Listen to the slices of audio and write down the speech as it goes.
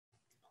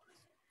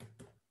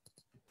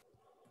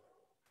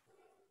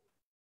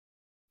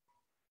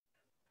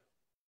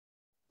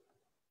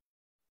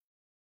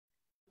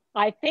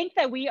I think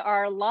that we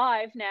are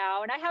live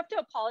now, and I have to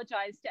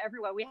apologize to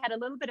everyone. We had a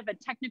little bit of a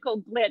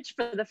technical glitch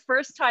for the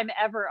first time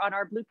ever on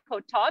our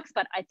Bluecoat Talks,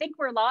 but I think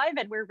we're live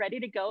and we're ready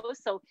to go.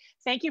 So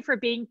thank you for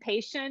being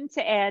patient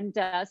and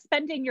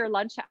spending your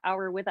lunch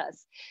hour with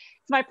us.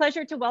 It's my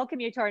pleasure to welcome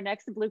you to our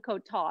next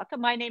Bluecoat Talk.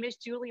 My name is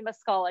Julie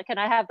Moskalik, and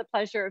I have the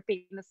pleasure of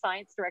being the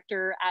Science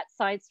Director at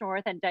Science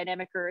North and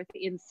Dynamic Earth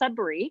in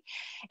Sudbury.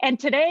 And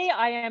today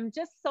I am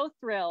just so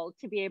thrilled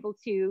to be able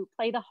to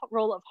play the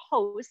role of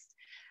host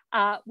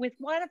with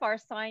one of our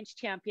science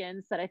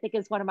champions that I think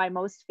is one of my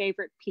most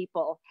favorite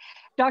people.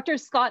 Dr.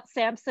 Scott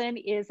Sampson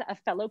is a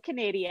fellow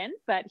Canadian,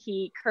 but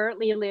he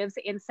currently lives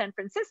in San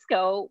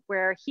Francisco,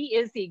 where he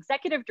is the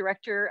executive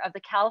director of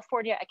the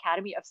California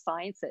Academy of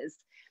Sciences,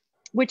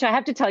 which I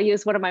have to tell you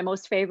is one of my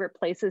most favorite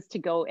places to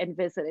go and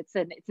visit. It's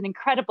an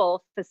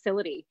incredible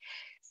facility.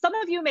 Some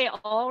of you may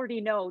already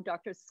know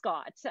Dr.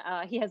 Scott.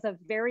 He has a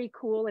very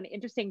cool and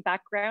interesting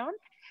background.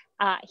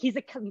 He's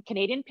a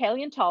Canadian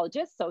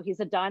paleontologist, so he's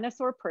a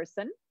dinosaur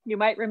person. You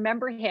might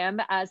remember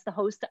him as the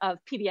host of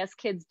PBS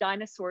Kids'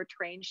 Dinosaur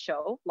Train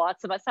show.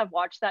 Lots of us have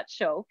watched that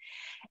show.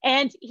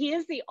 And he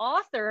is the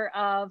author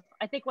of,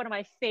 I think, one of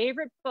my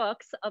favorite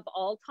books of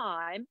all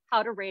time,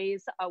 How to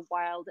Raise a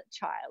Wild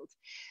Child.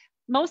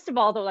 Most of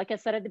all, though, like I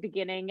said at the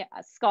beginning,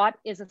 Scott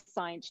is a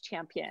science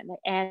champion.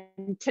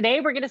 And today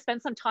we're going to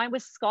spend some time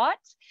with Scott,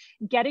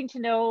 getting to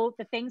know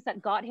the things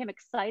that got him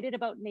excited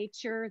about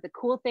nature, the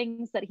cool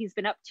things that he's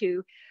been up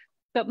to.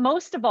 But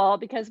most of all,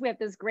 because we have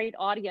this great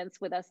audience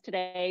with us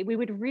today, we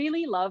would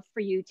really love for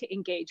you to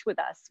engage with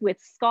us, with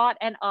Scott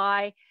and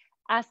I.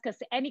 Ask us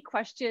any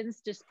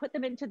questions, just put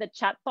them into the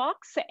chat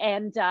box,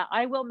 and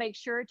I will make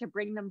sure to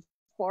bring them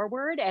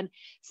forward. And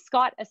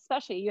Scott,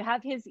 especially, you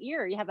have his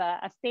ear. You have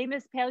a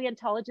famous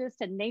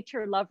paleontologist and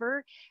nature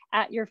lover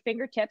at your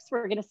fingertips.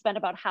 We're going to spend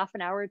about half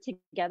an hour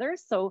together.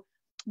 So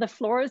the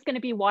floor is going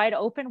to be wide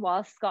open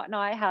while Scott and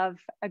I have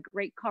a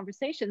great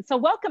conversation. So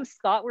welcome,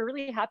 Scott. We're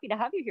really happy to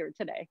have you here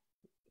today.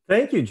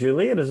 Thank you,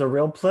 Julie. It is a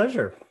real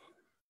pleasure.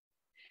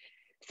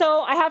 So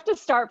I have to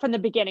start from the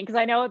beginning, because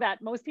I know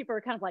that most people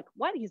are kind of like,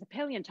 what? He's a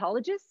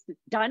paleontologist?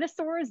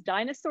 Dinosaurs?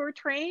 Dinosaur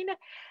Train?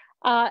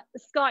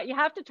 Scott, you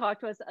have to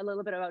talk to us a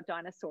little bit about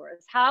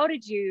dinosaurs. How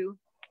did you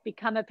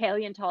become a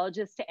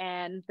paleontologist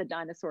and the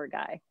dinosaur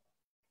guy?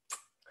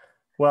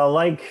 Well,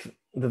 like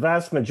the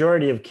vast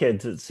majority of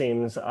kids, it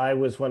seems, I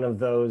was one of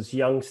those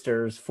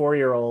youngsters,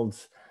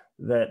 4-year-olds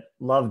that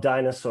love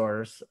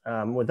dinosaurs.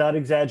 Without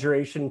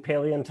exaggeration,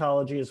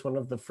 paleontology is one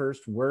of the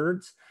first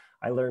words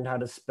I learned how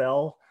to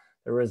spell.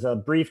 There was a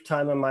brief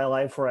time in my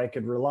life where I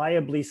could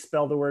reliably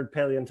spell the word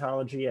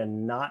paleontology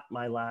and not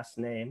my last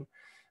name.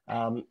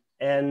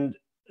 And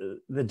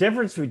the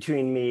difference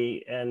between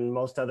me and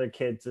most other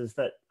kids is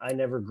that I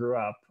never grew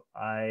up.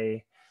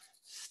 I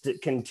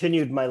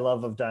continued my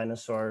love of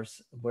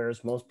dinosaurs,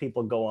 whereas most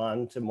people go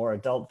on to more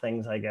adult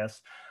things, I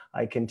guess.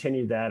 I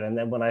continued that. And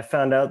then when I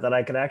found out that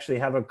I could actually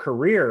have a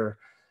career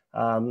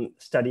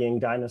studying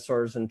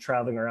dinosaurs and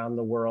traveling around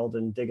the world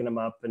and digging them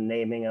up and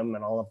naming them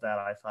and all of that,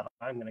 I thought,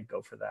 I'm going to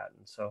go for that.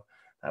 And so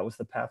that was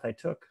the path I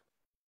took.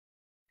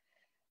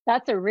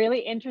 That's a really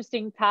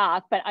interesting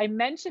path, but I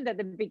mentioned at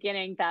the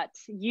beginning that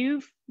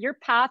your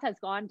path has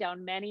gone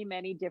down many,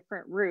 many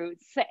different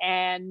routes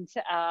and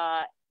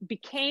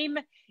became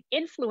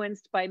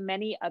influenced by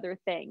many other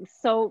things.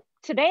 So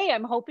today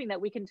I'm hoping that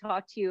we can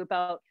talk to you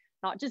about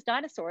not just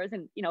dinosaurs,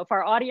 and if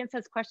our audience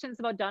has questions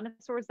about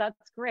dinosaurs, that's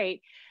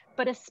great,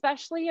 but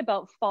especially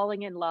about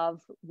falling in love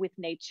with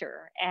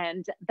nature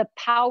and the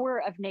power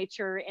of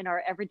nature in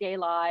our everyday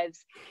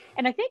lives.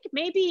 And I think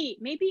maybe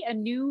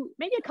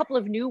a couple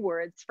of new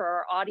words for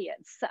our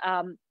audience.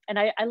 And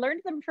I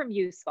learned them from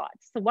you, Scott.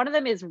 So one of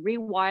them is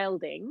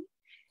rewilding,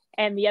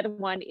 and the other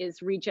one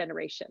is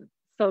regeneration.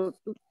 So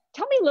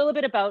tell me a little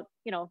bit about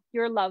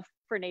your love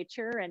for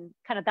nature and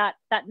kind of that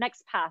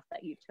next path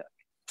that you took.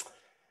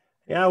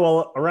 Yeah,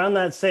 well, around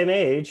that same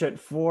age, at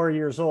 4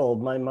 years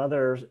old, my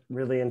mother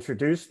really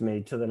introduced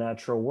me to the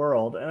natural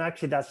world. And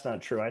actually, that's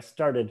not true.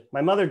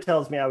 My mother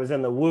tells me I was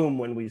in the womb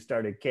when we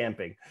started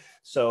camping.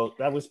 So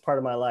that was part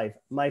of my life.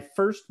 My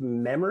first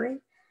memory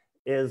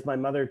is my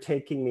mother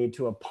taking me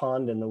to a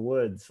pond in the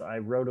woods. I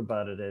wrote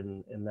about it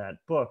in that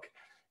book,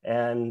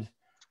 and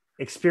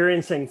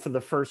experiencing for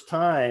the first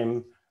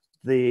time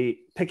the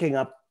picking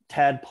up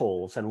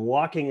tadpoles and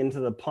walking into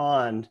the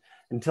pond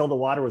until the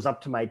water was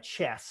up to my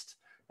chest.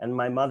 And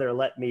my mother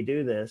let me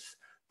do this,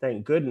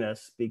 thank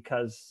goodness,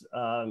 because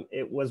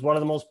it was one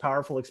of the most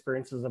powerful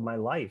experiences of my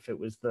life. It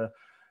was the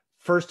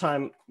first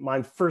time,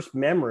 my first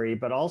memory,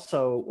 but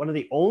also one of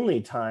the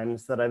only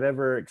times that I've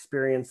ever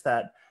experienced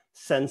that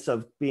sense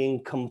of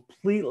being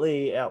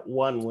completely at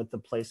one with the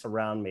place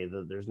around me,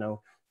 that there's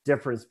no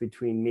difference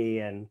between me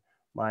and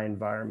my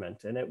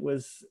environment. And it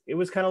was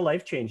kind of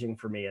life-changing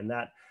for me. And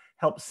that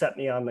helped set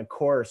me on the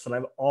course. And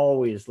I've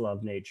always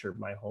loved nature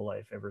my whole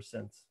life ever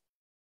since.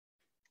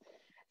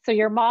 So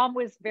your mom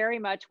was very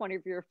much one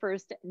of your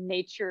first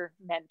nature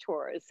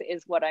mentors,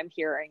 is what I'm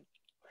hearing.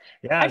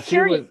 Yeah, she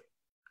was.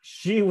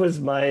 She was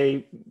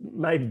my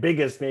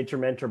biggest nature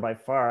mentor by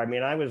far. I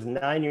mean, I was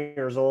 9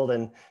 years old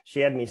and she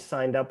had me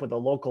signed up with a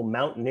local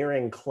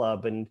mountaineering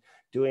club and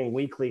doing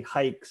weekly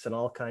hikes and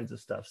all kinds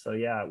of stuff. So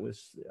yeah,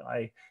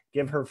 I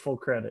give her full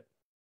credit.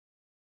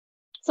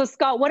 So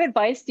Scott, what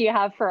advice do you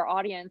have for our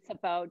audience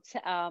about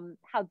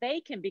how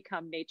they can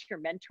become nature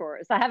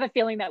mentors? I have a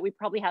feeling that we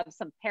probably have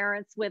some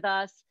parents with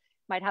us,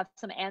 might have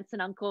some aunts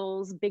and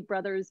uncles, big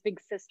brothers, big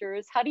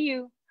sisters. How do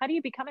you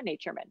become a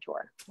nature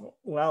mentor?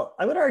 Well,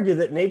 I would argue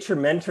that nature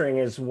mentoring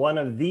is one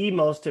of the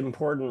most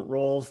important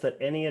roles that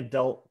any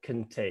adult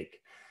can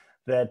take.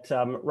 That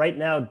right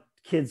now,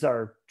 kids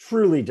are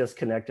truly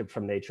disconnected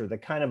from nature. The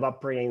kind of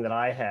upbringing that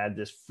I had,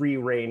 this free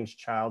range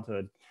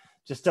childhood,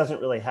 just doesn't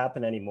really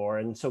happen anymore.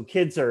 And so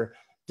kids are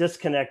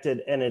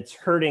disconnected and it's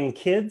hurting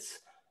kids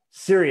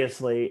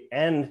seriously.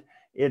 And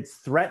it's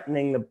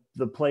threatening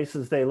the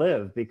places they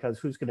live, because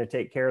who's going to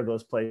take care of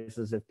those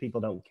places if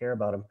people don't care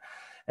about them?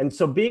 And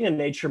so being a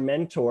nature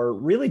mentor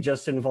really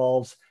just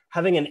involves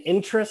having an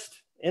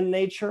interest in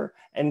nature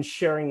and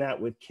sharing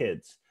that with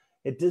kids.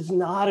 It does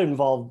not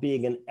involve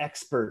being an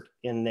expert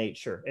in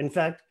nature. In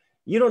fact,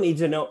 you don't need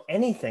to know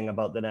anything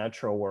about the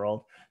natural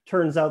world.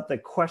 Turns out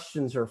that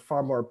questions are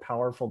far more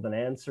powerful than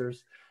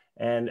answers.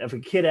 And if a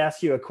kid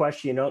asks you a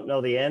question you don't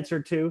know the answer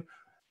to,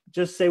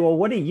 just say, well,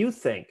 what do you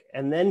think?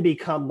 And then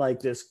become like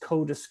this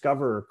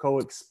co-discoverer,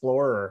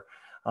 co-explorer,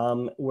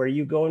 where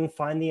you go and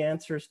find the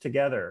answers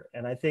together.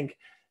 And I think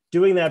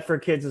doing that for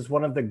kids is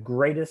one of the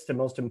greatest and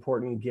most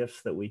important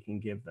gifts that we can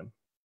give them.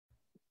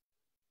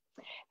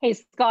 Hey,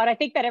 Scott, I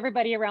think that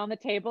everybody around the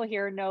table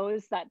here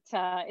knows that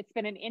it's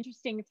been an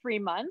interesting 3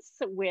 months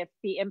with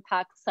the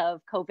impacts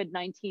of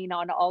COVID-19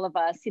 on all of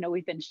us. You know,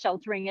 we've been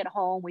sheltering at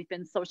home, we've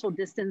been social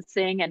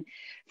distancing. And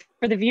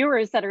for the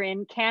viewers that are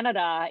in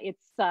Canada, it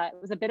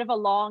was a bit of a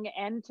long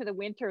end to the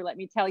winter, let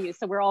me tell you.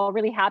 So we're all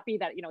really happy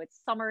that, you know,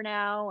 it's summer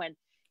now and,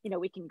 you know,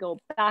 we can go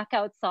back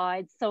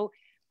outside. So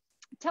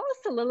tell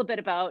us a little bit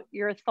about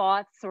your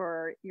thoughts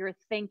or your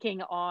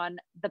thinking on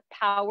the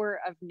power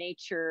of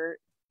nature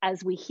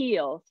as we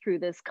heal through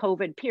this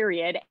COVID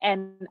period.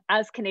 And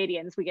as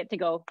Canadians, we get to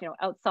go, you know,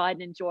 outside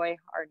and enjoy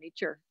our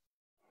nature.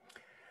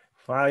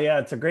 Wow, yeah,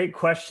 it's a great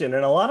question.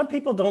 And a lot of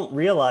people don't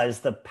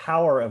realize the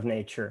power of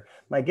nature.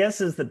 My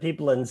guess is that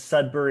people in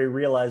Sudbury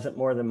realize it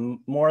more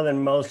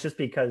than most, just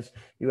because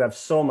you have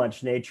so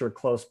much nature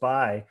close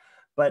by.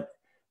 But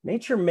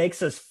nature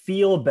makes us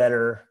feel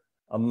better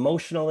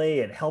emotionally.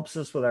 It helps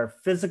us with our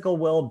physical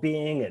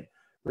well-being. It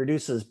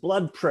reduces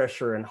blood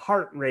pressure and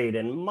heart rate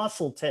and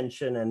muscle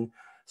tension and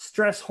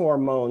stress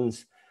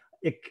hormones.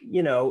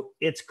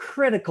 It's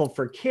critical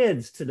for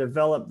kids to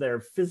develop their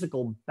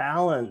physical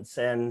balance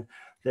and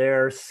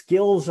their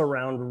skills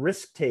around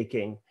risk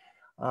taking.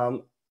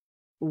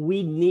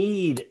 We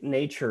need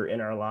nature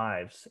in our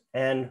lives.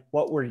 And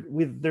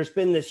there's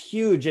been this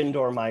huge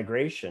indoor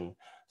migration,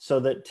 so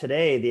that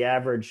today the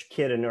average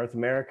kid in North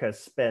America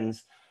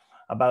spends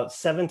about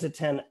 7 to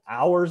 10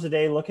 hours a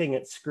day looking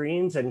at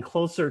screens and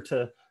closer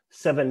to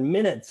 7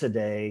 minutes a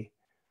day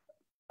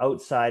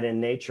outside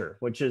in nature,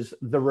 which is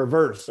the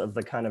reverse of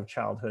the kind of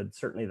childhood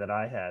certainly that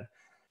I had.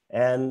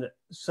 And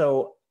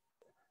so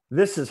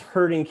this is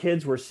hurting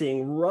kids. We're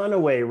seeing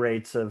runaway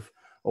rates of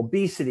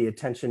obesity,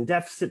 attention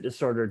deficit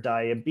disorder,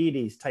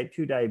 diabetes, type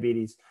 2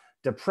 diabetes,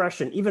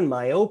 depression, even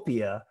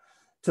myopia,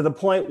 to the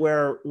point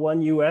where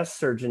one US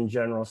Surgeon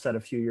General said a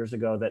few years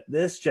ago that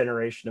this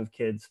generation of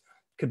kids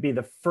could be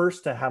the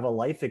first to have a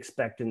life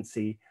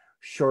expectancy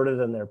shorter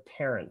than their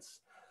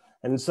parents.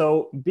 And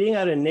so being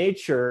out in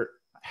nature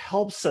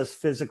helps us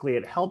physically,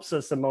 it helps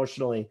us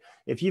emotionally.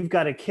 If you've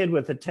got a kid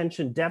with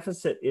attention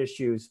deficit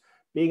issues,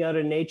 being out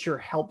in nature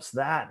helps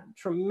that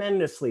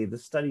tremendously. The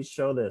studies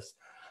show this.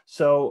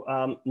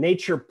 So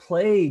nature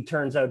play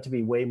turns out to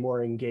be way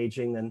more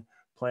engaging than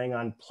playing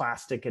on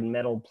plastic and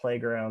metal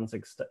playgrounds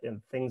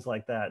and things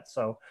like that.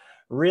 So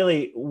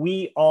really,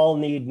 we all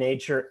need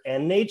nature,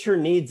 and nature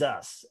needs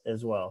us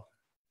as well.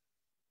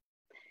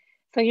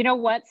 So you know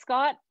what,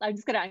 Scott? I'm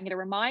gonna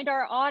remind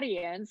our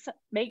audience,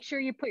 make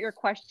sure you put your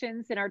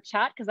questions in our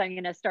chat, because I'm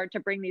gonna start to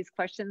bring these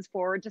questions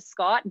forward to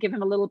Scott, give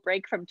him a little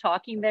break from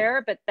talking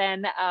there, but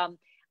then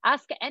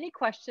ask any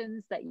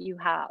questions that you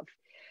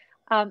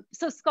have.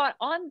 So Scott,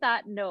 on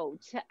that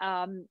note,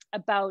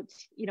 about,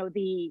 you know,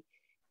 the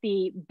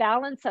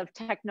balance of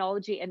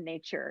technology and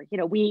nature, you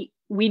know, we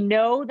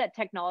know that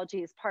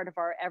technology is part of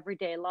our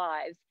everyday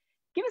lives.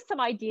 Give us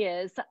some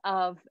ideas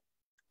of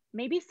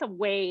maybe some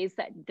ways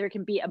that there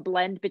can be a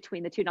blend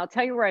between the two. And I'll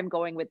tell you where I'm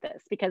going with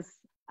this, because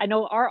I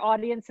know our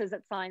audiences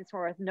at Science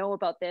North know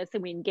about this,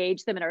 and we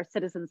engage them in our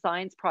citizen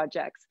science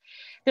projects.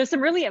 There's some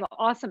really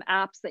awesome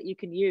apps that you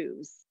can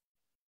use.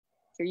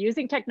 You're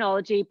using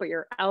technology, but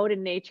you're out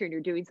in nature and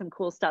you're doing some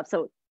cool stuff.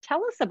 So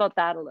tell us about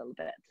that a little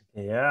bit.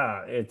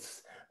 Yeah,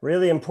 it's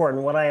really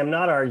important. What I am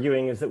not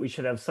arguing is that we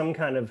should have some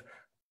kind of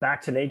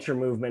back to nature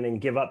movement and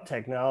give up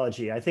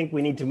technology. I think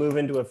we need to move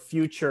into a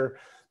future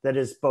that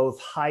is both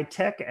high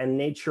tech and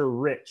nature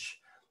rich.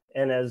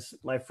 And as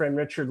my friend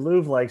Richard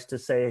Louv likes to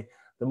say,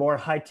 the more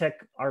high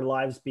tech our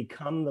lives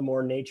become, the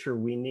more nature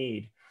we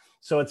need.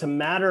 So it's a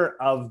matter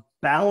of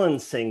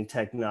balancing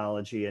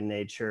technology and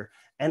nature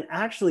and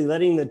actually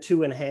letting the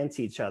two enhance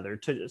each other.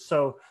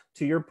 So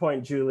to your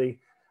point, Julie,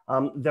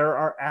 there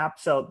are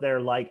apps out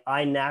there like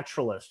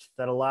iNaturalist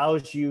that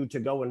allows you to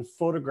go and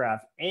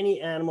photograph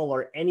any animal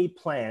or any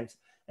plant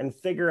and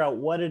figure out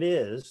what it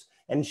is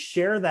and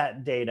share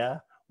that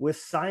data with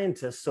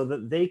scientists so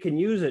that they can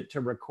use it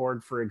to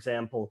record, for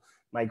example,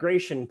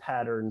 migration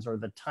patterns or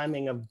the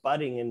timing of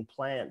budding in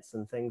plants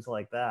and things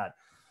like that.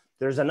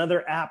 There's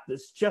another app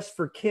that's just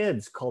for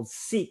kids called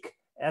Seek,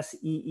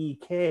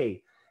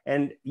 S-E-E-K.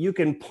 And you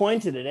can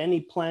point it at any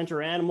plant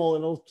or animal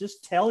and it'll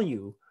just tell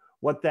you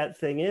what that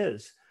thing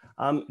is.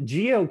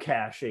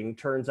 Geocaching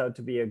turns out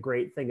to be a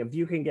great thing. If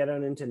you can get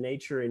out into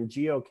nature and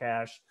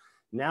geocache,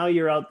 now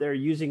you're out there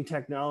using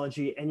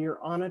technology and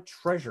you're on a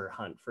treasure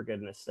hunt, for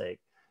goodness sake.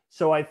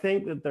 So I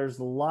think that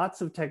there's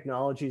lots of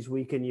technologies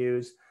we can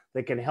use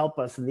that can help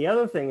us. And the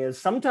other thing is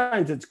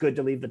sometimes it's good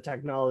to leave the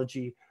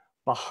technology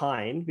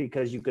behind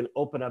because you can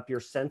open up your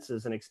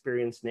senses and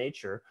experience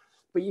nature.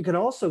 But you can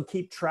also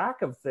keep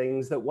track of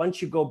things that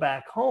once you go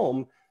back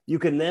home, you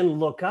can then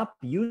look up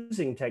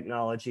using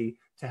technology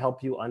to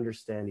help you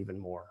understand even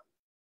more.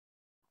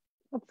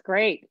 That's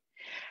great.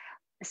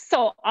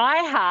 So I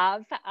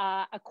have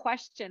a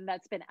question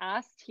that's been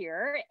asked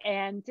here,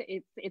 and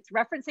it's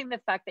referencing the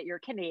fact that you're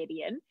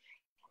Canadian,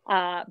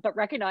 but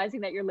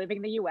recognizing that you're living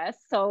in the US.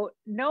 So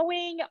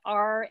knowing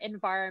our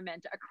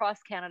environment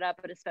across Canada,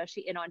 but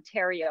especially in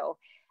Ontario,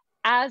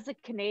 as a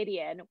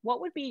Canadian,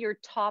 what would be your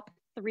top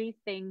 3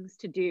 things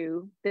to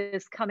do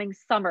this coming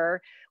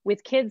summer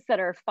with kids that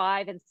are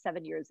 5 and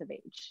 7 years of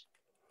age?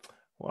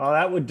 Well,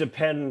 that would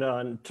depend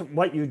on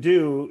what you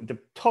do.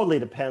 Totally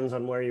depends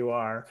on where you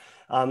are.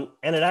 And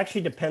it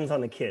actually depends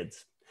on the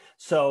kids.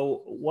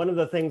 So one of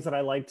the things that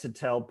I like to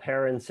tell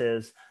parents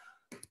is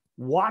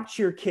watch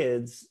your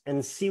kids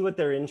and see what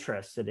they're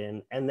interested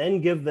in, and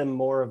then give them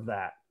more of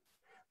that.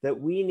 That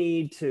we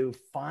need to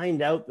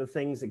find out the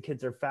things that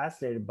kids are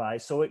fascinated by.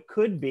 So it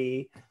could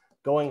be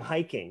going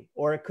hiking,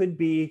 or it could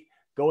be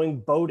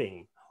going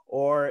boating,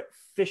 or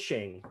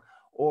fishing,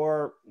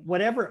 or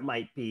whatever it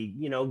might be,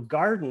 you know,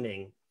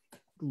 gardening.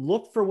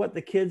 Look for what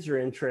the kids are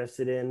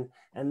interested in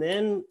and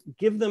then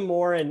give them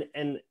more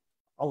and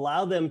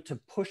allow them to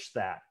push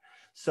that.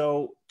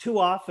 So too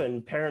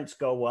often parents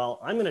go, well,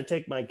 I'm going to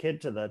take my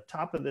kid to the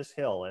top of this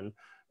hill and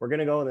we're going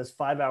to go on this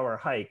 5-hour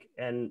hike.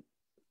 And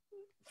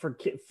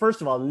first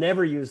of all,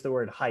 never use the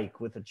word hike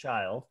with a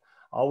child.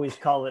 Always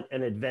call it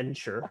an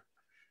adventure.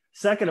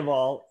 Second of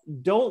all,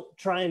 don't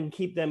try and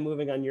keep them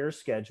moving on your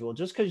schedule.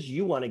 Just because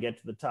you want to get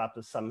to the top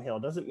of some hill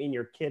doesn't mean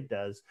your kid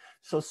does.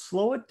 So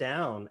slow it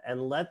down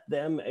and let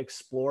them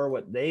explore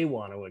what they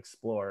want to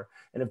explore.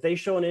 And if they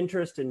show an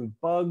interest in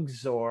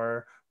bugs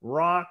or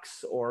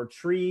rocks or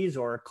trees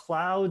or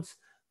clouds,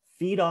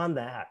 feed on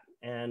that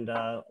and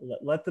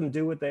let them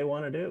do what they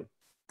want to do.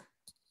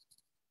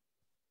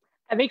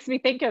 It makes me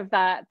think of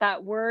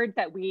that word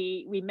that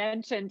we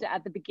mentioned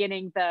at the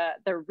beginning, the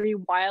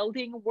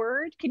rewilding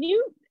word. Can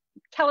you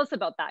tell us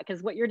about that?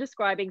 Because what you're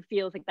describing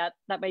feels like that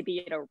might be,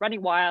 you know,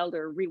 running wild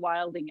or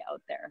rewilding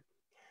out there.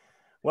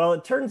 Well,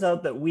 it turns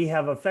out that we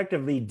have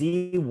effectively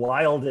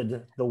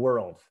de-wilded the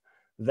world.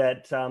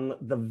 That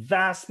the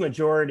vast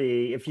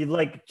majority, if you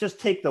like, just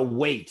take the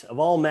weight of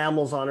all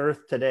mammals on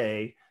Earth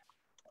today,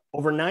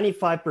 over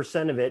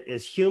 95% of it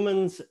is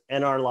humans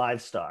and our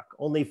livestock.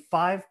 Only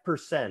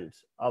 5%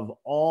 of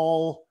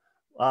all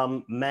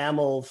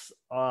mammals,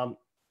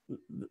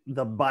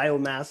 the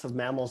biomass of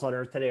mammals on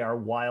Earth today are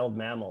wild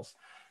mammals.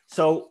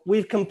 So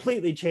we've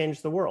completely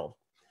changed the world.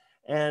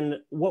 And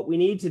what we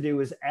need to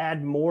do is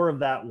add more of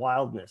that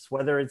wildness,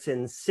 whether it's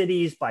in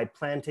cities by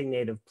planting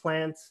native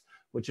plants,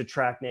 which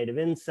attract native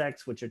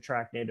insects, which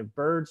attract native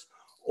birds,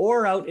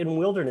 or out in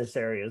wilderness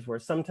areas where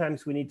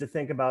sometimes we need to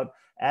think about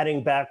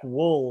adding back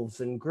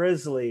wolves and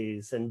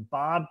grizzlies and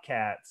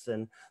bobcats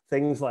and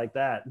things like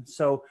that.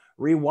 So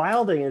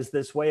rewilding is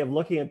this way of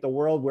looking at the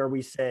world where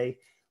we say,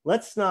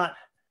 let's not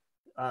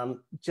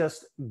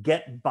just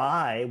get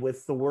by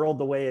with the world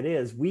the way it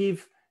is.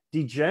 We've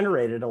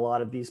degenerated a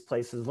lot of these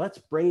places. Let's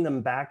bring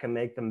them back and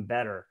make them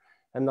better.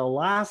 And the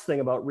last thing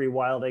about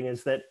rewilding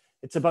is that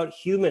it's about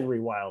human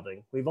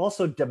rewilding. We've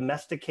also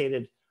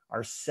domesticated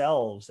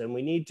ourselves, and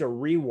we need to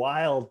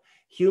rewild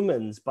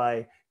humans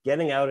by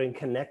getting out and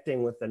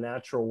connecting with the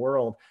natural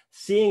world,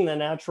 seeing the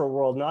natural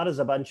world not as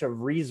a bunch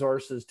of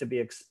resources to be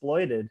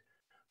exploited,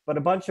 but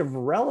a bunch of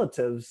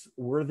relatives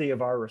worthy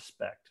of our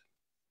respect.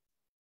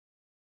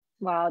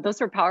 Wow,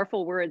 those are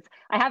powerful words.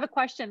 I have a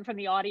question from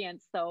the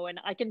audience though,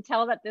 and I can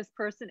tell that this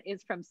person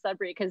is from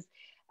Sudbury because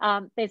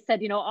they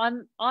said, you know,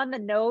 on the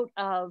note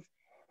of,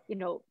 you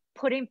know,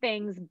 putting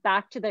things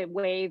back to the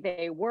way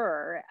they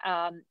were,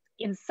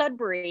 in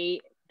Sudbury,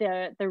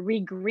 the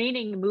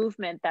regreening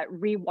movement that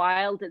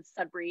rewilded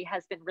Sudbury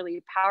has been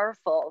really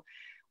powerful.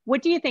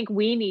 What do you think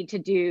we need to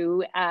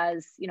do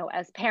as, you know,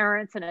 as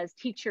parents and as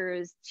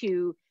teachers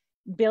to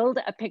build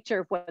a picture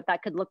of what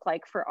that could look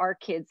like for our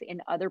kids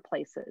in other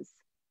places?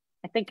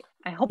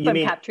 I hope I'm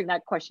capturing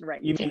that question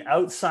right. You mean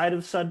outside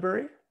of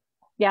Sudbury?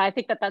 Yeah, I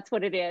think that that's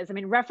what it is. I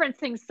mean,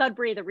 referencing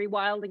Sudbury, the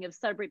rewilding of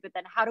Sudbury, but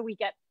then how do we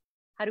get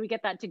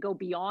that to go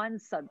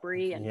beyond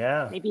Sudbury and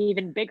Yeah. maybe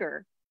even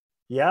bigger?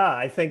 Yeah,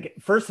 I think,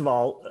 first of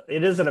all,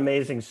 it is an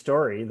amazing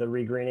story, the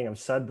regreening of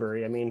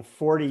Sudbury. I mean,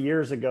 40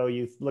 years ago,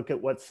 you look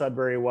at what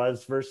Sudbury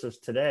was versus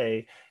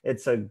today,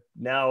 it's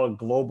now a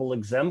global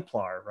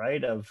exemplar,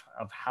 right, of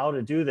how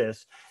to do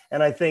this.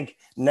 And I think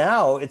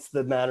now it's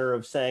the matter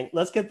of saying,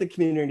 let's get the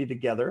community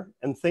together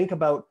and think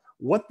about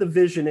what the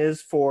vision is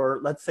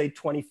for, let's say,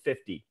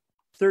 2050,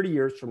 30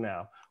 years from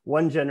now,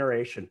 one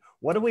generation.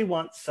 What do we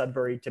want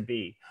Sudbury to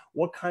be?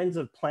 What kinds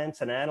of plants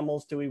and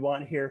animals do we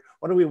want here?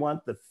 What do we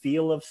want the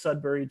feel of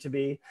Sudbury to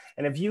be?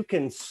 And if you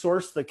can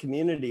source the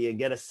community and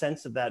get a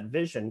sense of that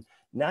vision,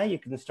 now you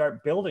can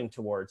start building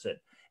towards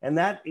it. And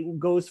that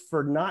goes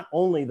for not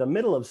only the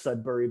middle of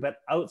Sudbury,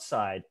 but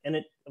outside. And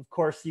it, of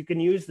course, you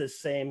can use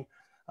this same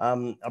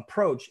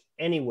approach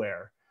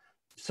anywhere.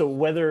 So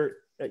whether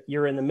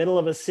you're in the middle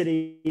of a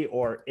city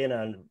or in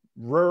a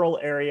rural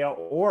area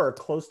or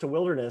close to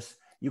wilderness,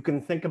 you can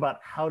think about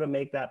how to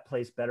make that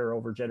place better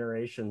over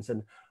generations.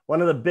 And one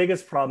of the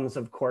biggest problems,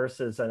 of course,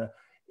 is an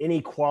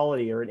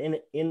inequality or an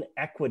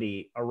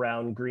inequity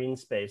around green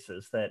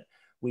spaces, that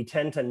we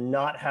tend to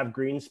not have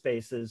green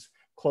spaces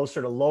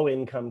closer to low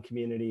income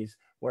communities,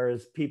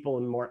 whereas people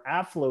in more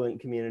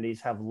affluent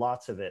communities have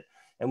lots of it.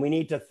 And we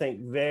need to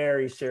think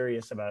very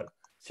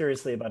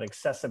seriously about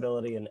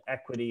accessibility and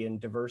equity and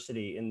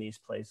diversity in these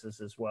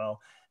places as well,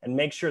 and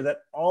make sure that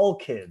all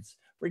kids,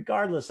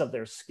 regardless of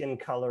their skin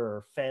color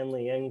or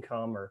family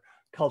income or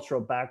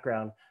cultural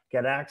background,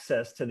 get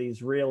access to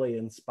these really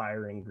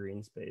inspiring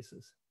green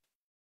spaces.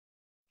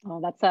 Oh,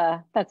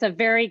 that's a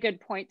very good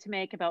point to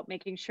make about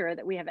making sure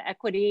that we have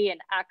equity and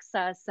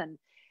access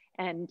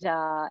and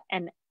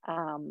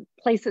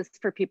places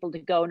for people to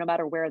go no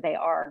matter where they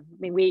are. I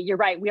mean, you're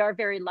right. We are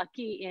very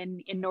lucky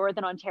in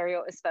Northern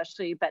Ontario,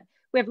 especially, but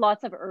we have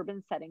lots of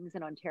urban settings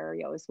in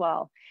Ontario as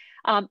well.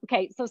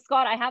 Okay, so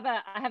Scott, I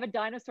have a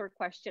dinosaur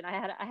question. I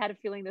had a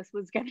feeling this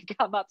was going to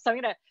come up, so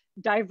I'm going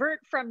to divert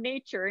from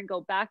nature and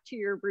go back to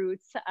your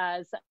roots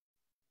as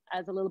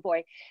a little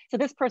boy. So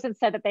this person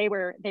said that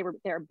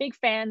they're big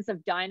fans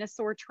of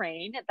Dinosaur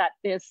Train, that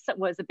this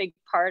was a big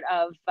part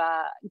of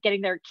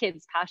getting their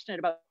kids passionate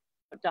about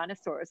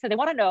dinosaurs. So they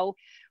want to know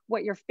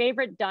what your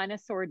favorite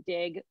dinosaur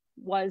dig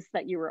was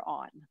that you were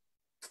on.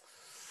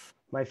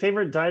 My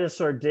favorite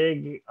dinosaur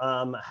dig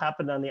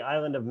happened on the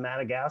island of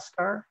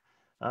Madagascar,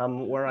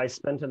 where I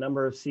spent a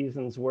number of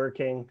seasons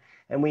working.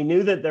 And we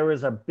knew that there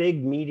was a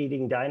big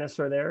meat-eating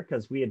dinosaur there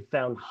because we had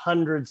found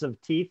hundreds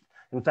of teeth.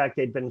 In fact,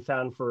 they'd been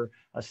found for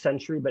a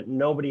century, but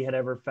nobody had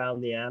ever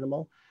found the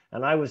animal.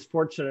 And I was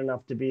fortunate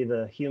enough to be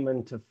the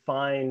human to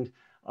find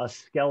a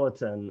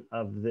skeleton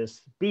of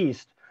this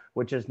beast,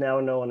 which is now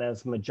known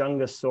as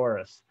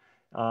Majungasaurus.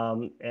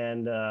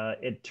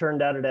 It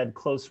turned out it had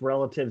close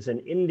relatives in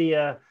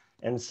India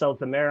and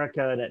South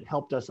America, and it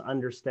helped us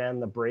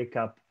understand the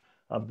breakup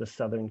of the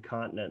southern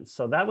continent.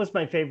 So that was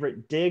my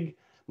favorite dig.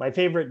 My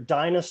favorite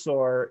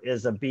dinosaur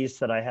is a beast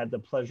that I had the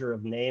pleasure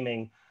of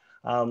naming.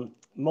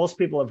 Most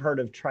people have heard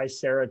of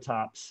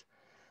Triceratops,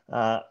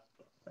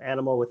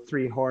 animal with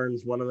 3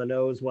 horns, one on the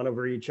nose, one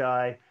over each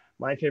eye.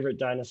 My favorite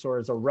dinosaur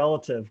is a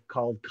relative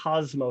called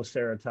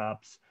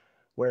Cosmoceratops,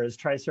 whereas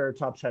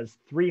Triceratops has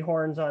 3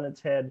 horns on its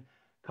head.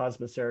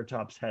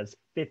 Cosmoceratops has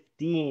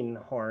 15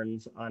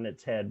 horns on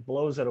its head,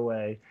 blows it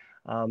away.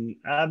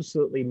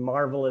 Absolutely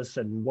marvelous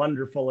and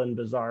wonderful and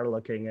bizarre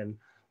looking. And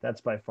that's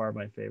by far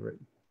my favorite.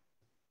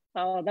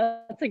 Oh,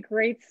 that's a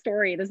great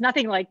story. There's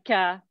nothing like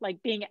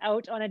being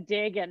out on a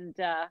dig and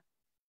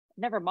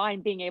never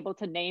mind being able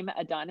to name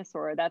a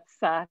dinosaur. That's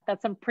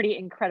some pretty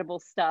incredible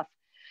stuff.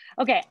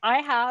 Okay, I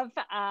have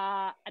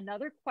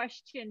another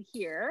question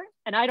here,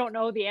 and I don't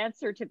know the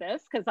answer to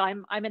this because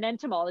I'm an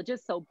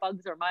entomologist, so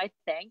bugs are my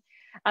thing.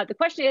 The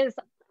question is,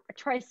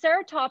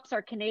 Triceratops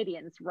are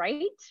Canadians,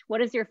 right?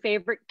 What is your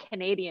favorite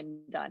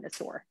Canadian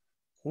dinosaur?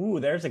 Ooh,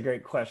 there's a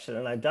great question.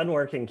 And I've done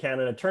work in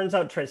Canada. Turns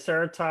out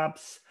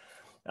Triceratops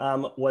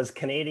was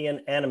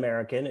Canadian and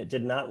American. It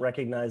did not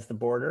recognize the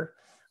border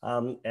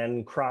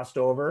and crossed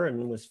over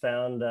and was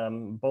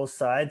found both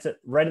sides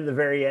right at the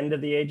very end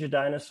of the age of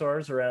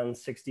dinosaurs, around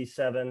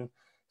 67,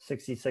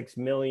 66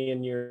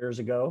 million years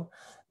ago.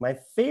 My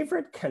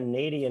favorite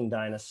Canadian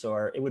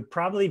dinosaur, it would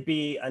probably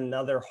be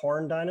another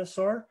horned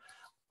dinosaur,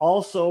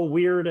 also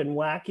weird and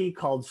wacky,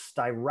 called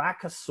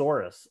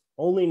Styracosaurus,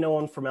 only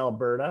known from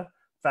Alberta.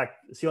 In fact,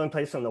 it's the only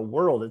place in the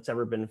world it's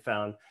ever been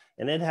found.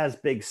 And it has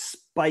big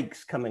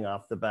spikes coming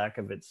off the back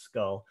of its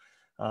skull.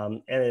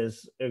 And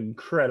is an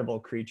incredible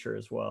creature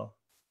as well.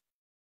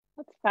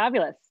 That's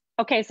fabulous.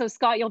 Okay, so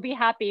Scott, you'll be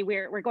happy.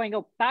 We're going to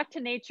go back to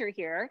nature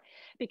here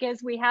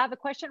because we have a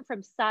question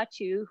from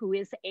Satu, who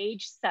is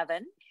age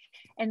 7.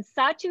 And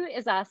Satu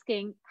is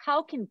asking,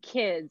 how can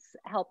kids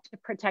help to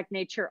protect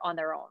nature on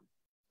their own?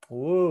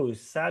 Ooh,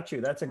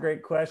 Satu, that's a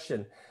great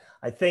question.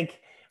 I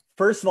think,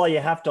 first of all, you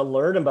have to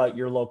learn about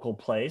your local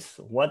place,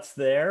 what's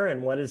there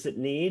and what does it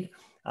need.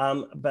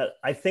 But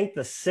I think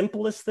the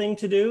simplest thing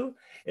to do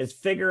is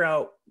figure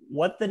out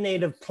what the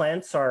native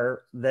plants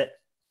are that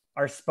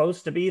are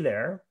supposed to be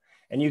there.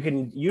 And you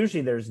can,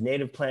 usually there's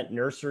native plant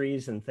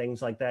nurseries and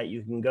things like that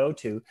you can go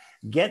to,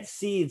 get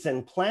seeds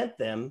and plant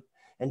them.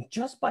 And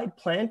just by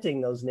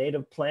planting those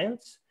native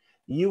plants,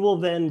 you will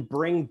then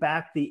bring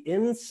back the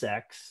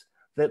insects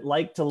that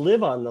like to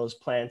live on those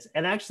plants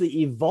and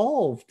actually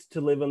evolved to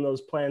live on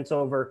those plants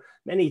over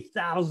many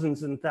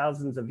thousands and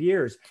thousands of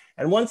years.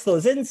 And once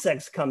those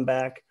insects come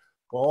back,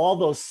 well, all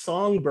those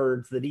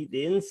songbirds that eat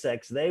the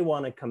insects, they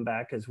want to come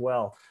back as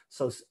well.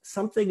 So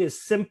something as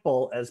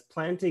simple as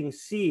planting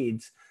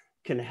seeds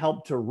can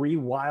help to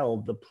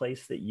rewild the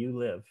place that you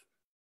live.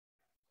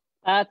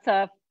 That's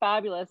a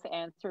fabulous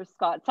answer,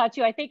 Scott.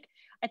 Sachi, I think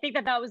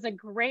that was a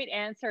great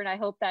answer, and I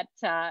hope that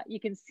you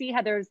can see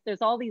how there's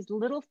all these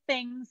little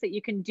things that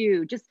you can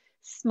do, just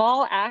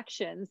small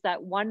actions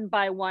that one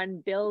by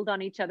one build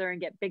on each other and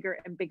get bigger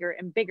and bigger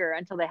and bigger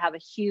until they have a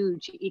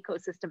huge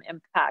ecosystem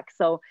impact.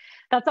 So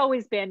that's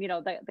always been,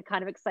 the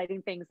kind of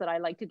exciting things that I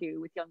like to do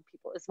with young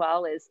people as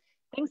well, is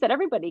things that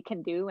everybody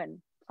can do, and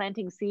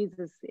planting seeds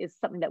is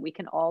something that we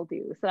can all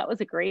do. So that was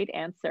a great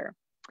answer.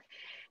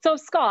 So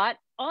Scott,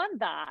 on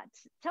that,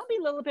 tell me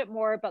a little bit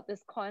more about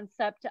this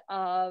concept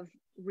of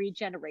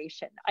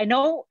regeneration. I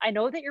know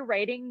that you're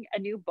writing a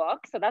new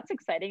book, so that's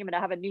exciting. I'm going to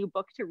have a new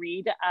book to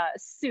read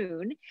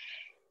soon.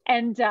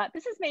 And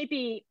this is might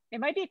be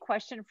a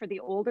question for the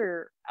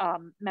older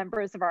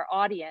members of our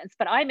audience,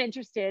 but I'm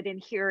interested in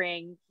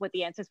hearing what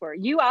the answers were.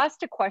 You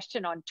asked a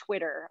question on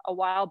Twitter a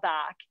while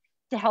back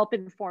to help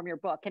inform your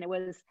book, and it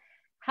was,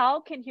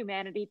 how can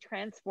humanity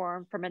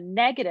transform from a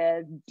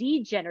negative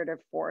degenerative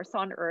force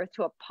on Earth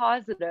to a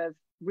positive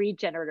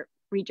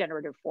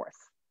regenerative force?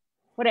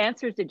 What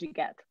answers did you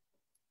get?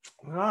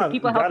 Did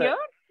people help you out?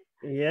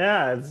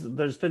 Yeah,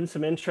 there's been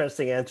some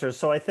interesting answers.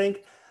 So I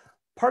think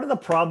part of the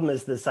problem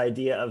is this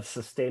idea of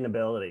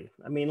sustainability.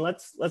 I mean,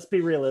 let's be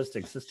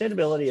realistic.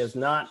 Sustainability is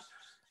not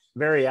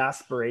very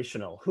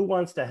aspirational. Who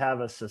wants to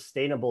have a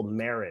sustainable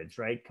marriage,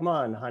 right? Come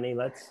on, honey,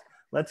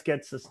 let's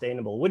get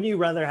sustainable. Wouldn't you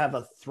rather have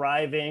a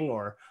thriving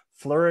or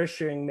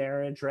flourishing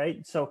marriage,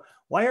 right? So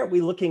why aren't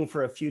we looking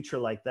for a future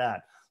like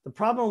that? The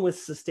problem with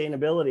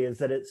sustainability is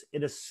that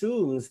it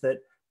assumes that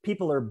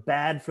people are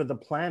bad for the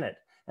planet.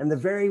 And the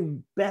very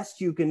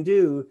best you can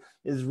do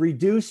is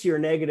reduce your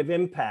negative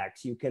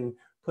impacts. You can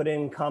put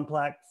in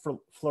complex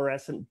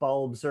fluorescent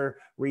bulbs or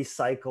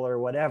recycle or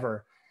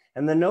whatever.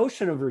 And the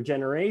notion of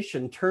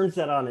regeneration turns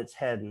that on its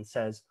head and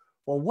says,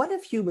 well, what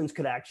if humans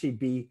could actually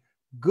be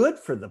good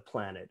for the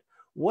planet?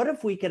 What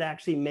if we could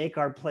actually make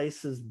our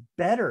places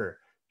better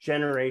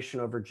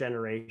generation over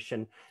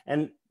generation?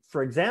 And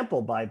for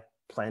example, by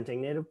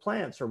planting native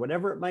plants or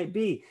whatever it might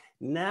be,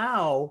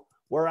 now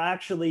we're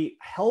actually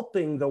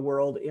helping the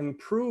world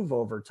improve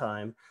over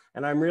time.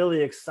 And I'm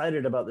really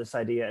excited about this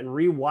idea. And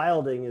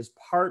rewilding is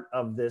part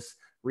of this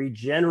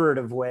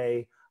regenerative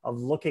way of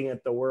looking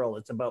at the world.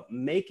 It's about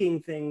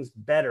making things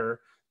better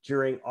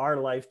during our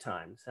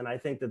lifetimes. And I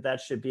think that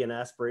should be an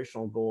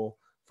aspirational goal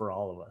for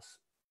all of us.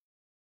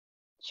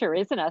 Sure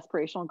is an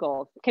aspirational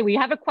goal. Okay, we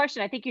have a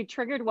question. I think you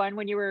triggered one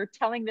when you were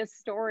telling this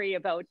story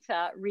about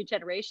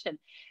regeneration.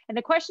 And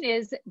the question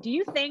is, do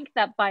you think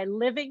that by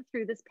living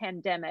through this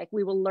pandemic,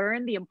 we will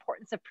learn the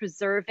importance of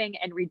preserving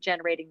and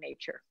regenerating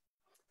nature?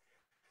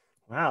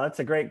 Wow, that's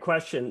a great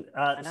question.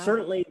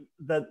 Certainly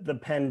the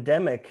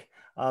pandemic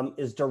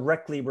is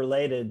directly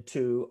related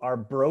to our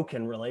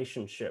broken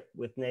relationship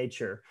with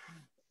nature.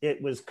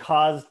 It was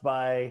caused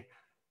by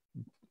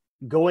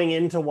going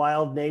into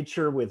wild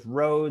nature with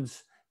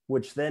roads,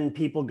 which then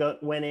people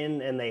went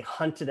in and they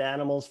hunted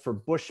animals for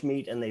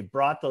bushmeat, and they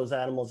brought those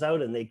animals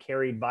out and they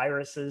carried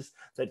viruses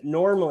that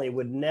normally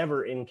would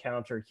never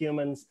encounter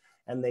humans,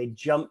 and they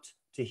jumped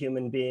to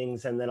human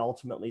beings and then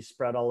ultimately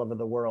spread all over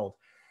the world.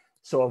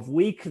 So if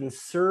we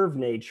conserve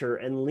nature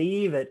and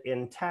leave it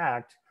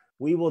intact,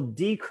 we will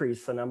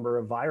decrease the number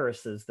of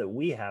viruses that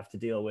we have to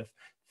deal with,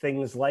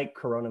 things like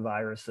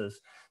coronaviruses.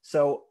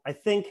 So I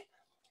think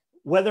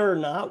whether or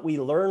not we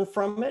learn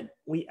from it,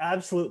 we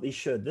absolutely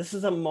should. This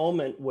is a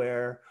moment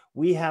where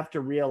we have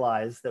to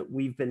realize that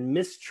we've been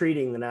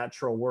mistreating the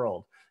natural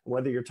world.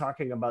 Whether you're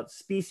talking about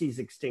species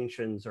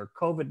extinctions or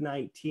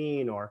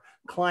COVID-19 or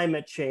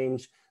climate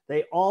change,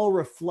 they all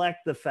reflect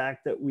the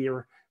fact that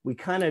we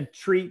kind of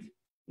treat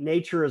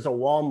nature as a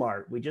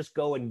Walmart. We just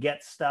go and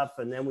get stuff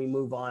and then we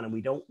move on, and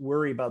we don't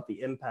worry about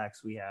the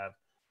impacts we have.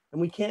 And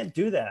we can't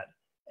do that.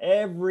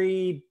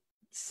 Every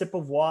sip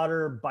of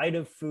water, bite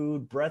of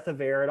food, breath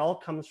of air, it all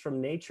comes from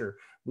nature.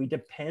 We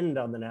depend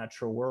on the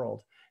natural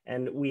world,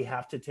 and we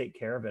have to take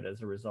care of it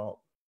as a result.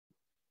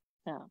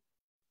 Yeah.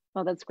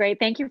 Well, that's great.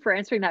 Thank you for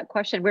answering that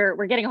question.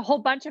 We're getting a whole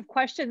bunch of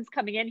questions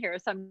coming in here,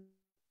 so I'm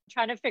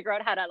trying to figure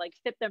out how to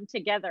fit them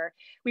together.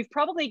 We've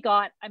probably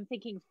got, I'm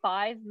thinking,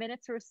 5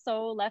 minutes or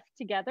so left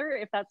together,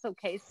 if that's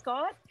okay,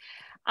 Scott.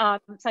 So I'm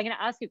going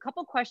to ask you a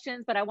couple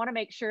questions, but I want to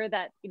make sure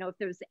that, if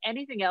there's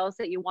anything else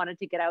that you wanted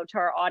to get out to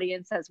our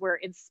audience as we're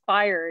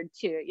inspired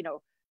to,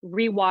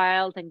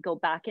 rewild and go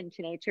back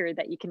into nature,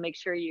 that you can make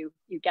sure you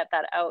get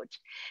that out.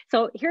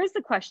 So here's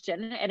the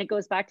question, and it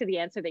goes back to the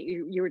answer that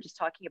you were just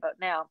talking about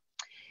now.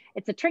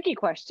 It's a tricky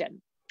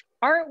question.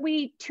 Aren't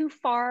we too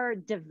far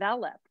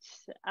developed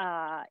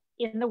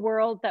in the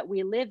world that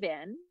we live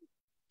in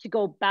to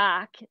go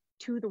back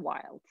to the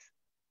wild?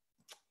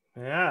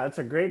 Yeah, that's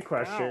a great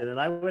question.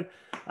 Wow. And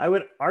I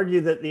would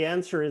argue that the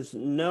answer is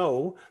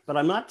no, but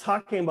I'm not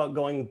talking about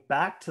going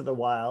back to the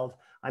wild.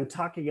 I'm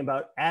talking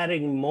about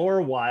adding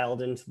more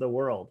wild into the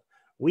world.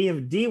 We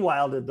have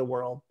de-wilded the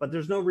world, but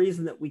there's no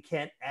reason that we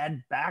can't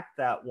add back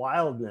that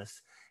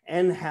wildness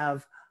and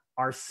have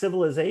our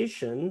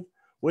civilization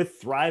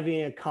with thriving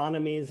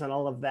economies and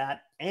all of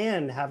that,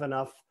 and have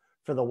enough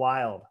for the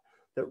wild.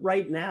 That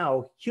right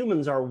now,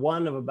 humans are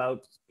one of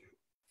about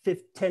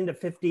 10 to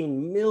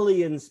 15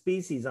 million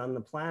species on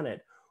the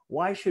planet.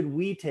 Why should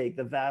we take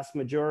the vast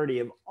majority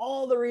of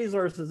all the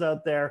resources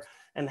out there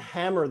and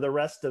hammer the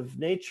rest of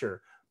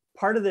nature?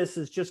 Part of this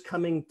is just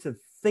coming to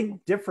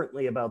think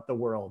differently about the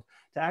world,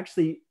 to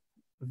actually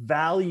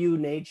value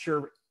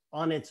nature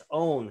on its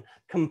own,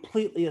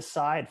 completely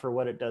aside for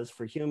what it does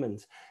for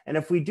humans. And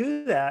if we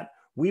do that,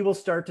 we will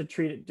start to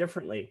treat it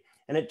differently.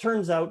 And it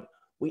turns out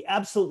we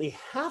absolutely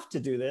have to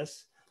do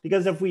this,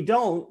 because if we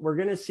don't, we're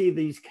going to see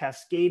these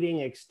cascading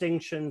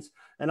extinctions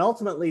and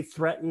ultimately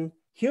threaten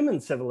human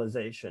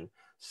civilization.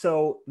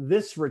 So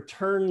this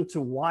return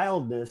to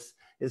wildness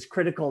is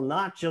critical,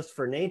 not just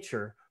for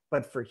nature,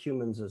 but for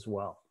humans as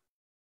well.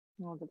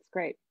 Oh, that's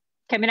great.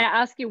 Okay, I'm going to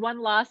ask you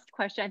one last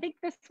question. I think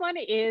this one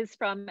is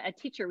from a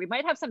teacher. We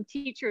might have some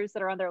teachers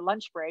that are on their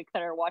lunch break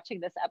that are watching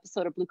this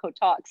episode of Bluecoat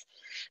Talks.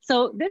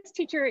 So this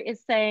teacher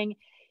is saying,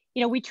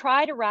 you know, we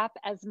try to wrap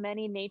as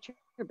many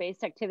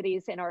nature-based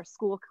activities in our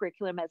school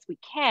curriculum as we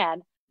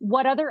can.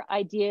 What other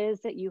ideas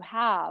that you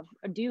have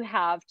or do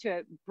have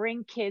to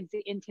bring kids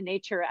into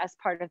nature as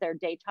part of their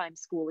daytime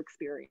school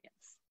experience?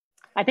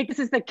 I think this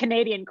is the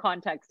Canadian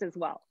context as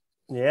well.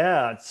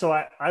 Yeah, so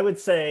I would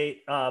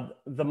say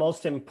the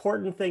most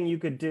important thing you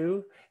could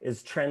do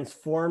is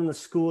transform the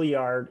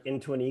schoolyard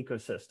into an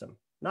ecosystem.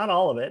 Not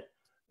all of it,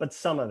 but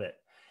some of it.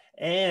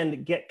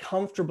 And get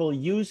comfortable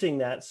using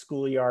that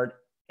schoolyard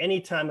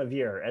any time of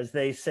year. As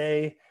they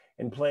say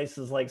in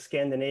places like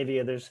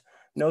Scandinavia, there's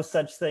no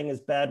such thing as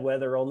bad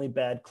weather, only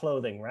bad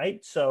clothing,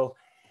 right? So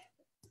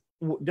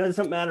it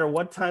doesn't matter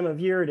what time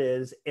of year it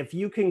is, if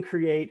you can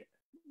create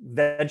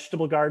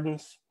vegetable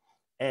gardens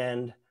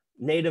and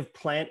native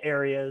plant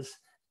areas,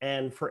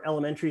 and for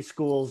elementary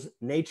schools,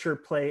 nature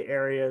play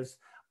areas,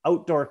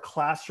 outdoor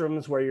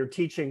classrooms where you're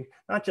teaching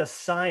not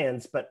just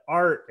science, but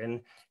art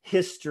and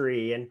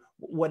history and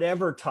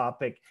whatever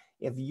topic.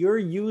 If you're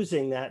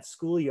using that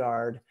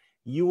schoolyard,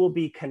 you will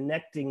be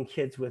connecting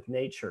kids with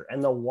nature.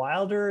 And the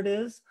wilder it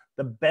is,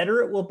 the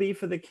better it will be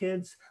for the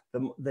kids,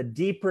 the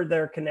deeper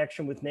their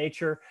connection with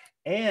nature,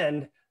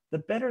 and the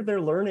better their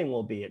learning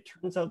will be. It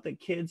turns out that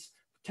kids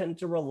tend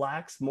to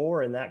relax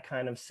more in that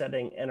kind of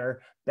setting and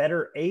are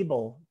better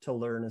able to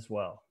learn as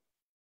well.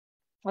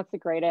 That's a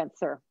great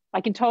answer. I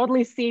can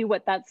totally see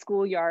what that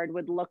schoolyard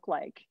would look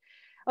like.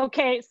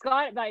 Okay,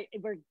 Scott,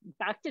 we're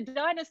back to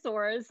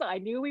dinosaurs. I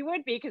knew we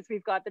would be, because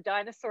we've got the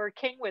dinosaur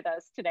king with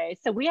us today.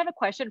 So we have a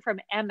question from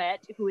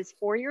Emmett, who is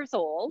 4 years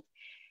old.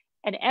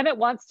 And Emmett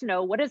wants to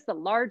know, what is the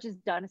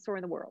largest dinosaur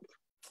in the world?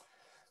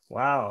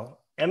 Wow.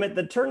 Emmett,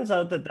 it turns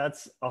out that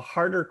that's a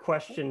harder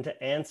question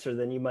to answer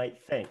than you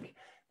might think,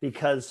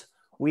 because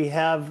we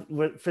have,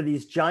 for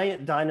these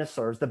giant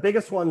dinosaurs, the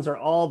biggest ones are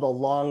all the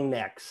long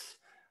necks,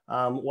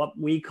 what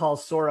we call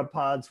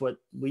sauropods, what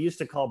we used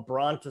to call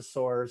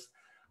brontosaurs,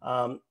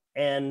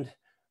 and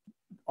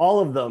all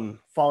of them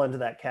fall into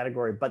that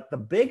category. But the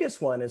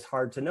biggest one is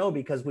hard to know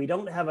because we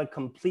don't have a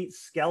complete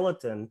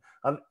skeleton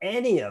of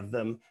any of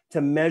them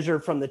to measure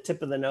from the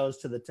tip of the nose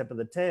to the tip of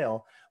the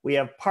tail. We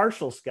have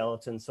partial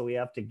skeletons, so we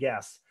have to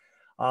guess.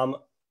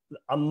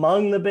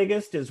 Among the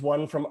biggest is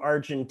one from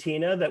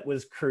Argentina that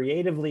was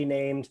creatively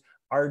named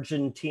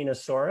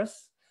Argentinosaurus.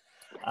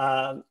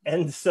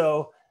 And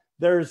so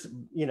there's,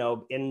 you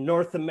know, in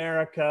North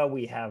America,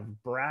 we have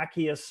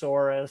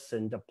Brachiosaurus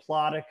and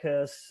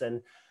Diplodocus.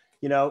 And,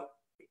 you know,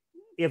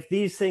 if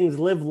these things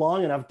live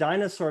long enough,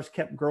 dinosaurs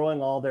kept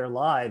growing all their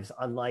lives.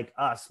 Unlike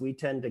us, we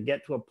tend to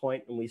get to a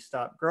point and we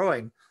stop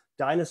growing.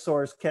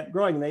 Dinosaurs kept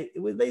growing.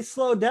 They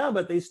slowed down,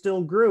 but they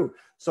still grew.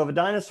 So if a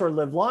dinosaur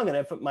lived long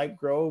enough, it might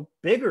grow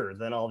bigger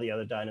than all the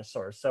other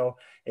dinosaurs. So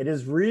it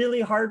is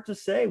really hard to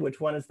say which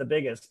one is the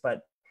biggest,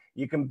 but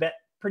you can bet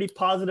pretty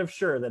positive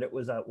sure that it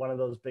was one of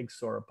those big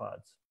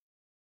sauropods.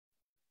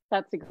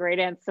 That's a great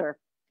answer.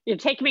 You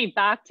take me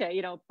back to,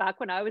 you know, back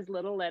when I was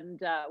little and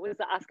was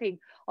asking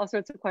all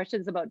sorts of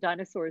questions about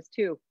dinosaurs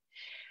too.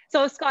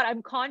 So Scott,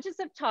 I'm conscious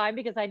of time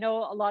because I know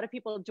a lot of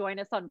people join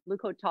us on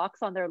Bluecoat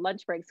Talks on their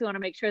lunch breaks. So we want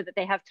to make sure that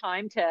they have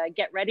time to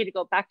get ready to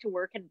go back to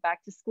work and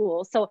back to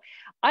school. So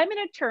I'm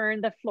going to turn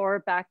the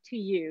floor back to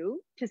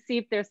you to see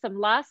if there's some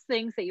last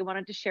things that you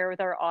wanted to share with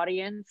our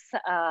audience,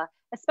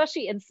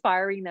 especially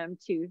inspiring them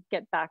to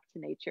get back to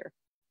nature.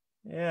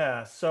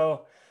 Yeah,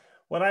 so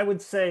what I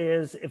would say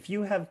is if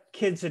you have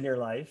kids in your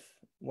life,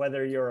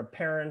 whether you're a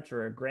parent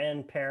or a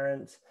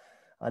grandparent,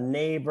 a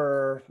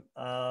neighbor,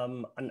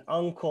 an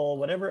uncle,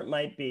 whatever it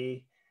might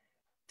be,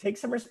 take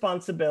some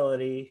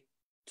responsibility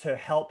to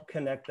help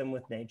connect them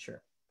with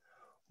nature.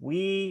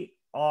 We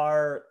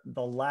are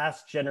the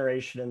last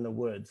generation in the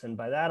woods. And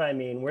by that, I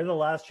mean, we're the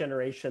last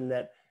generation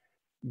that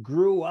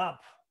grew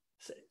up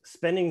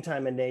spending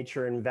time in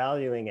nature and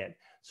valuing it.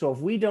 So if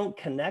we don't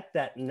connect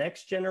that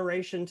next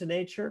generation to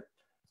nature,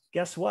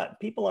 guess what?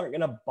 People aren't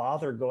going to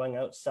bother going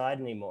outside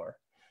anymore.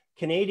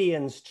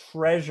 Canadians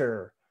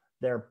treasure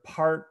their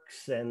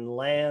parks and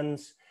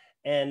lands.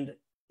 And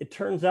it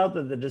turns out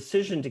that the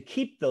decision to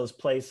keep those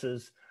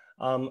places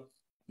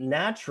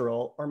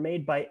natural are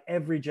made by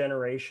every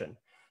generation.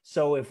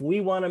 So if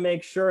we want to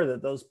make sure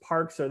that those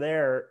parks are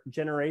there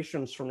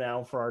generations from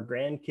now for our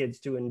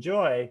grandkids to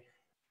enjoy,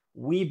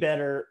 we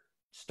better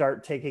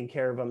start taking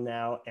care of them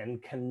now,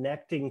 and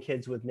connecting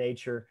kids with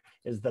nature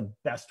is the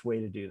best way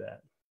to do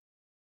that.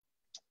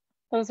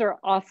 Those are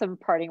awesome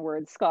parting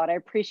words, Scott. I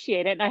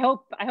appreciate it. And I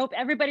hope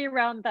everybody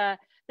around the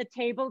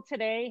table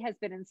today has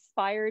been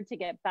inspired to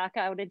get back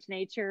out into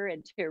nature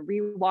and to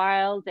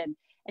rewild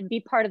and be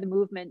part of the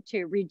movement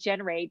to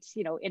regenerate,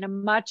 you know, in a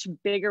much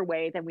bigger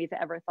way than we've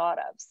ever thought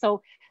of.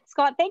 So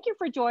Scott, thank you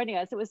for joining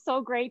us. It was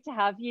so great to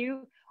have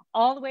you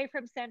all the way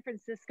from San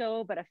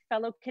Francisco, but a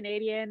fellow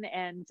Canadian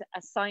and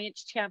a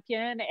science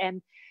champion.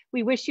 And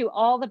we wish you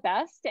all the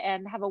best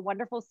and have a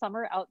wonderful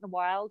summer out in the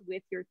wild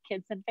with your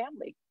kids and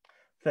family.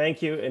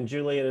 Thank you. And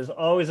Julie, it is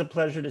always a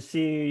pleasure to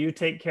see you. You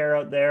take care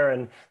out there.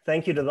 And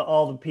thank you to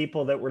all the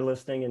people that were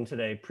listening in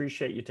today.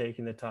 Appreciate you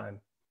taking the time.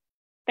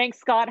 Thanks,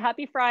 Scott.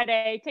 Happy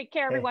Friday. Take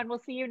care, everyone. We'll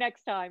see you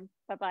next time.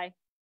 Bye-bye.